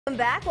Welcome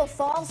back. Well,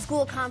 fall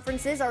school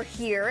conferences are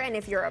here, and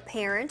if you're a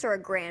parent or a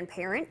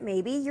grandparent,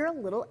 maybe you're a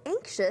little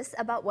anxious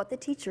about what the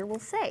teacher will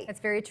say. That's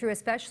very true,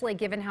 especially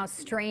given how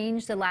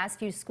strange the last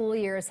few school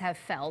years have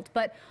felt.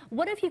 But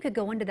what if you could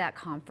go into that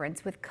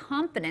conference with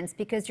confidence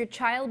because your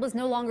child was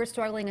no longer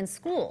struggling in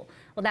school?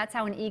 Well, that's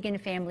how an Egan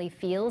family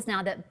feels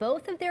now that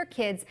both of their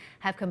kids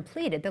have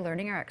completed the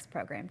LearningRx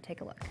program.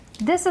 Take a look.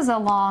 This is a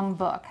long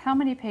book. How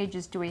many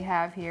pages do we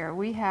have here?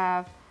 We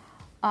have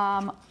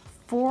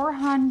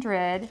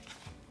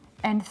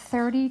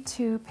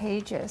 432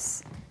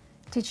 pages.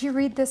 Did you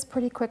read this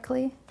pretty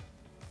quickly?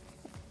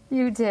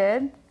 You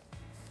did?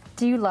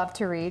 Do you love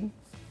to read?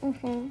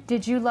 Mm-hmm.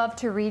 Did you love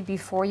to read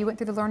before you went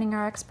through the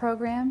LearningRx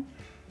program?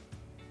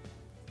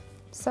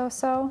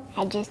 So?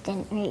 I just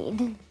didn't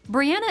read.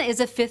 Brianna is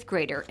a 5th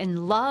grader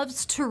and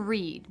loves to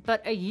read,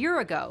 but a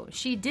year ago,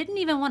 she didn't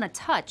even want to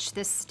touch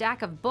this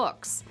stack of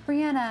books.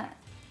 Brianna,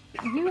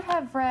 you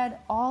have read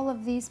all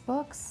of these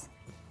books?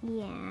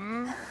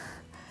 Yeah,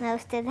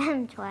 most of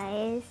them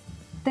twice.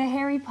 The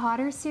Harry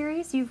Potter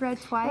series you've read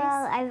twice?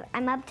 Well,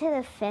 I'm up to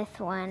the 5th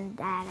one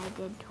that I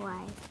did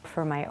twice.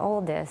 For my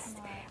oldest,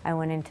 I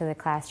went into the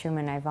classroom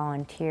and I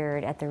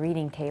volunteered at the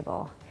reading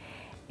table.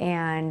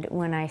 And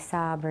when I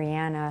saw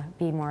Brianna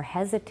be more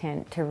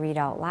hesitant to read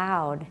out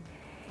loud,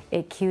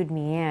 it cued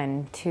me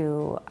in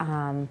to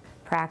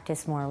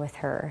practice more with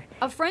her.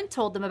 A friend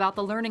told them about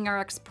the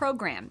LearningRx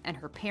program, and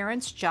her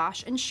parents,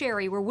 Josh and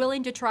Sherry, were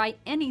willing to try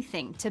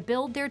anything to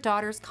build their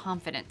daughter's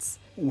confidence.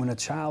 When a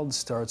child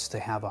starts to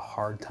have a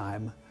hard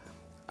time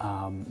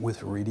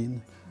with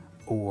reading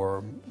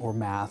or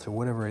math or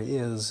whatever it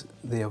is,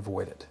 they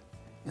avoid it,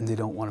 and they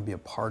don't want to be a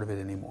part of it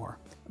anymore.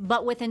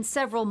 But within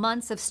several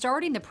months of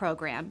starting the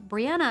program,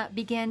 Brianna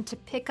began to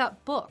pick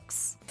up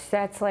books.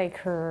 That's like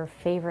her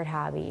favorite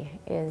hobby,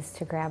 is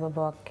to grab a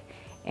book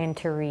and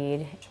to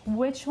read.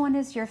 Which one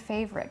is your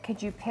favorite?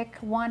 Could you pick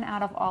one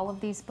out of all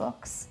of these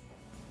books?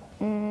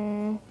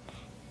 A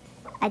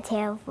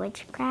Tale of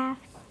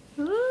Witchcraft.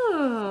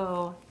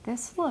 Ooh,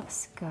 this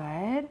looks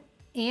good.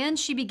 And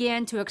she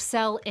began to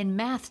excel in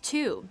math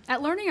too. At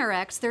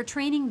LearningRx, they're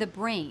training the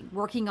brain,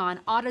 working on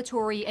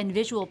auditory and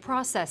visual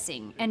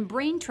processing, and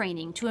brain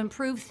training to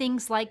improve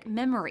things like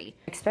memory.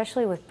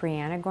 Especially with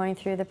Brianna going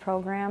through the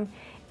program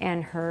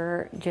and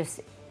her just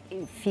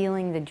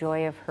feeling the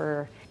joy of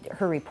her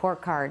report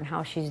card and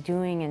how she's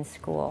doing in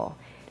school.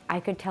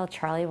 I could tell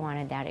Charlie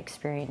wanted that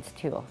experience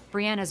too.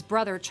 Brianna's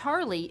brother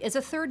Charlie is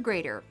a 3rd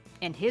grader,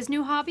 and his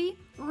new hobby?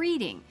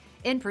 Reading.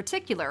 In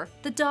particular,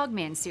 the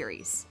Dogman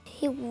series.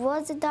 He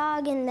was a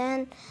dog and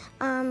then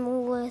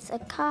was a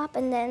cop,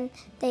 and then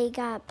they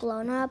got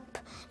blown up,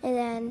 and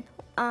then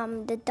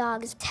the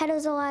dog's head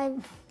was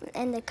alive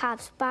and the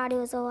cop's body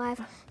was alive.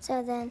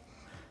 So then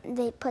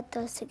they put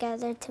those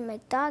together to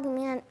make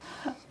Dogman.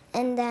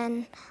 And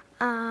then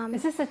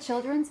Is this a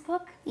children's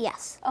book?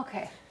 yes.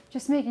 Okay,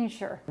 just making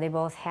sure. They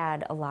both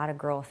had a lot of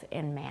growth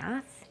in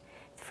math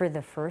for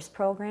the first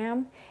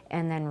program,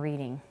 and then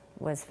reading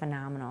was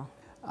phenomenal.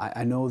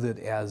 I know that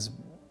as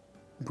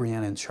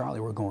Brianna and Charlie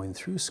were going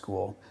through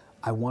school,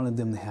 I wanted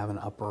them to have an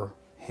upper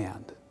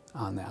hand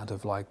on that,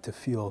 of like to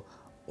feel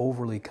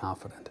overly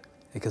confident,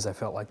 because I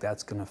felt like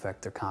that's going to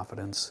affect their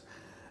confidence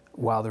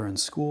while they're in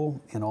school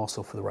and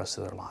also for the rest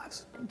of their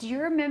lives. Do you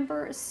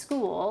remember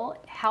school,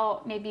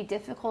 how maybe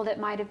difficult it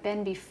might have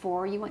been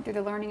before you went through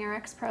the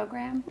LearningRx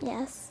program?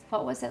 Yes.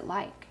 What was it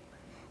like?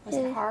 Was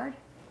it hard?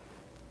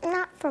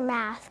 Not for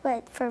math,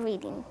 but for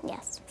reading,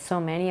 yes.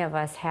 So many of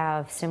us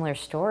have similar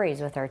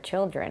stories with our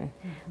children.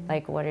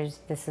 Like,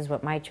 this is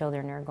what my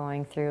children are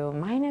going through.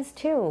 Mine is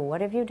too. What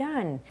have you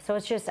done? So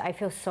it's just, I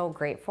feel so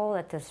grateful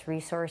that this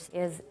resource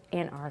is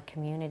in our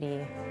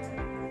community.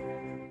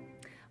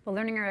 Well,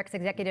 LearningRx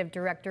Executive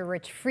Director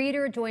Rich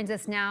Frieder joins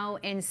us now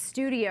in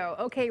studio.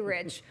 Okay,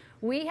 Rich,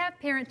 we have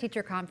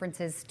parent-teacher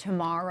conferences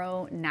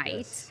tomorrow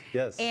night.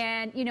 Yes.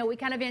 And, you know, we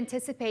kind of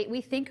anticipate,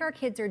 we think our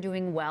kids are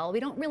doing well. We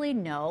don't really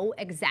know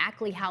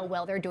exactly how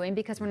well they're doing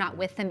because we're not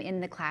with them in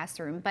the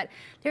classroom. But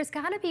there's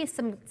got to be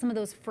some of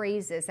those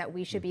phrases that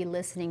we should be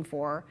listening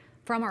for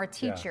from our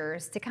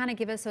teachers to kind of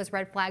give us those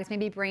red flags.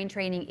 Maybe brain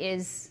training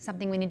is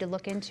something we need to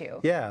look into.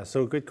 Yeah,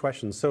 so good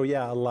question. So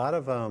yeah, a lot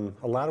of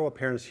what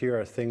parents hear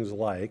are things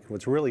like,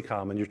 what's really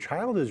common, your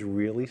child is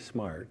really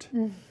smart.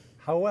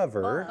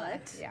 However,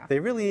 they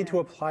really need to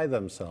apply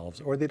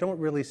themselves, or they don't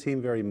really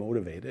seem very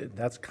motivated.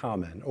 That's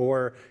common.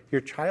 Or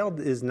your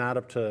child is not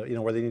up to,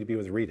 where they need to be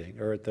with reading,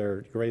 or at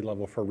their grade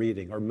level for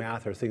reading, or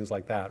math, or things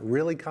like that.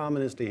 Really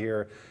common is to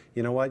hear,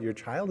 you know what, your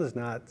child is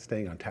not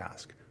staying on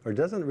task, or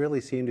doesn't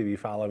really seem to be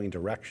following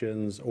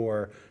directions,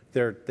 or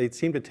they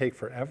seem to take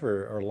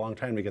forever or a long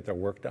time to get their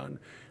work done.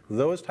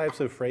 Those types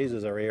of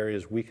phrases are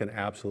areas we can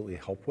absolutely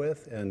help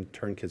with and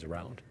turn kids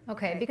around.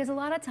 Okay, because a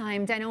lot of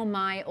times, I know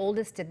my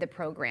oldest did the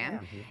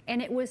program,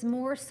 and it was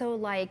more so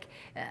like,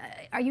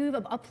 are you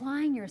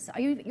applying yourself?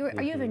 Are you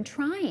even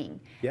trying?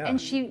 Yeah. And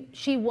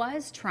she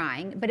was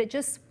trying, but it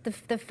just,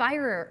 the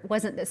fire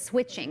wasn't the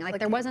switching. Like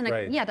there wasn't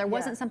there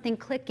wasn't something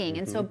clicking.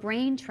 And so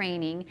brain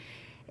training,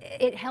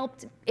 it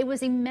helped, it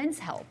was immense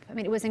help. I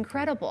mean, it was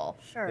incredible.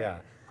 Sure. Yeah.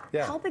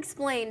 Yeah. Help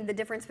explain the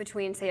difference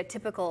between, say, a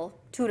typical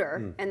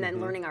tutor and then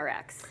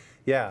LearningRx.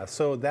 Yeah,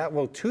 so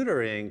well,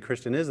 tutoring,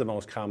 Kristen, is the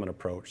most common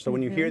approach. So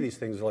when you hear these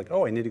things, like,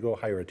 oh, I need to go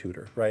hire a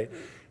tutor, right?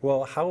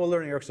 Well, how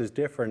LearningRx is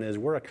different is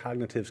we're a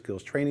cognitive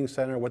skills training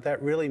center. What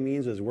that really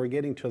means is we're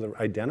getting to the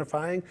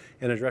identifying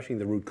and addressing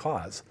the root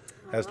cause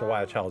as to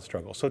why a child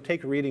struggles. So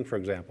take reading, for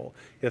example.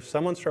 If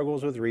someone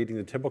struggles with reading,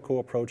 the typical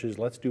approach is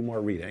let's do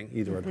more reading,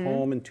 either at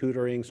home in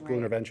tutoring, school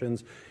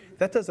interventions.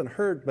 That doesn't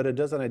hurt, but it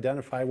doesn't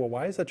identify, well,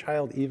 why does a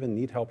child even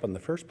need help in the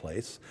first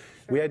place?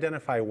 We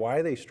identify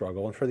why they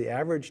struggle, and for the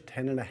average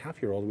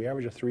 10-and-a-half-year-old, we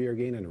average a 3-year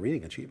gain in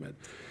reading achievement.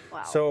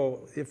 Wow. So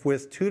if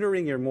with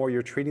tutoring,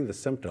 you're treating the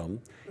symptom,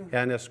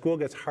 and as school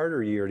gets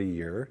harder year to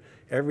year,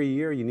 every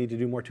year you need to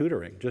do more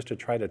tutoring just to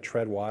try to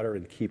tread water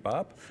and keep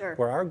up. Sure.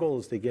 Where our goal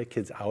is to get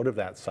kids out of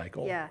that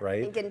cycle,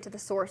 right? And get into the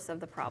source of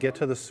the problem. Get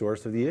to the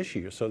source of the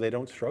issue so they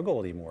don't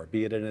struggle anymore,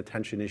 be it an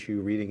attention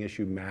issue, reading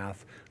issue,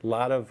 math. A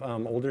lot of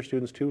older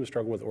students too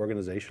struggle with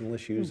organizational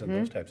issues and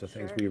those types of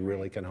things we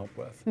really can help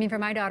with. I mean, for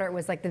my daughter, it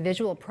was like the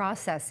visual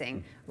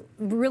processing,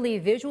 really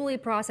visually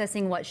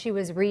processing what she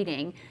was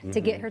reading to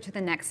get her to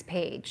the next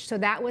page. So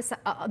that was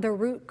the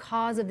root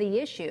cause of the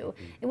issue.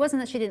 It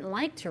wasn't that she didn't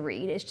like to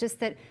read, it's just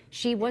that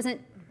it wasn't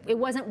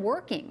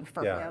working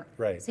for her.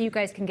 Right. So you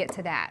guys can get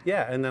to that.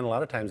 Yeah, and then a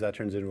lot of times that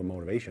turns into a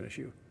motivation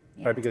issue.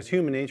 Right, because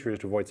human nature is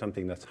to avoid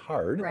something that's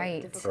hard,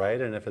 right?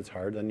 And if it's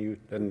hard, then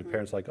the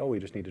parents are like, oh, we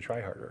just need to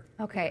try harder.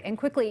 Okay, and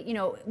quickly,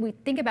 we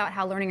think about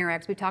how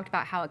LearningRx, we talked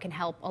about how it can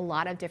help a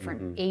lot of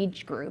different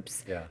age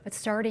groups, but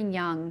starting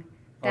young,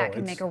 that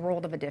can make a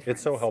world of a difference.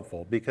 It's so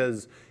helpful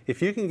because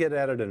if you can get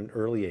at it at an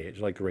early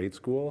age, like grade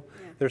school,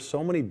 there's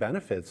so many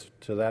benefits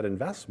to that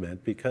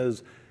investment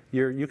because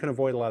you can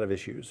avoid a lot of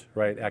issues,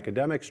 right?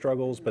 Academic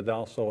struggles, but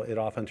also it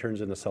often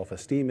turns into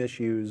self-esteem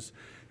issues.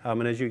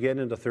 And as you get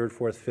into 3rd,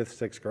 4th,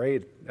 5th, 6th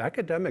grade,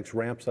 academics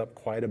ramps up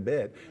quite a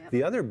bit.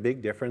 The other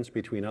big difference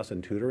between us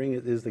and tutoring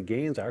is the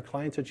gains our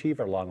clients achieve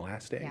are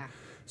long-lasting.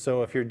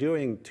 So if you're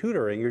doing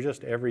tutoring, you're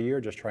just every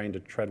year just trying to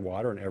tread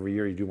water, and every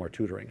year you do more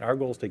tutoring. Our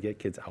goal is to get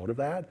kids out of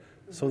that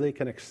so they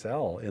can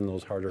excel in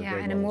those harder grade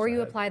levels. And the more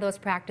you apply those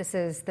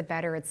practices, the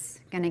better it's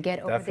going to get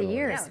over the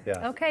years.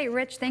 Okay,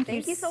 Rich, thank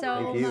you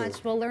so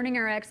much. Well,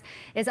 LearningRx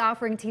is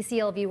offering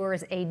TCL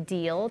viewers a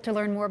deal. To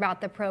learn more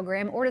about the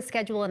program or to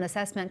schedule an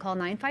assessment, call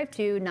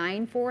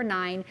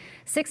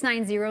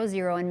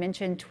 952-949-6900 and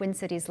mention Twin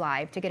Cities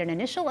Live to get an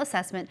initial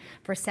assessment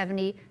for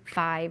 $75.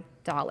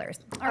 All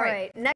right. Next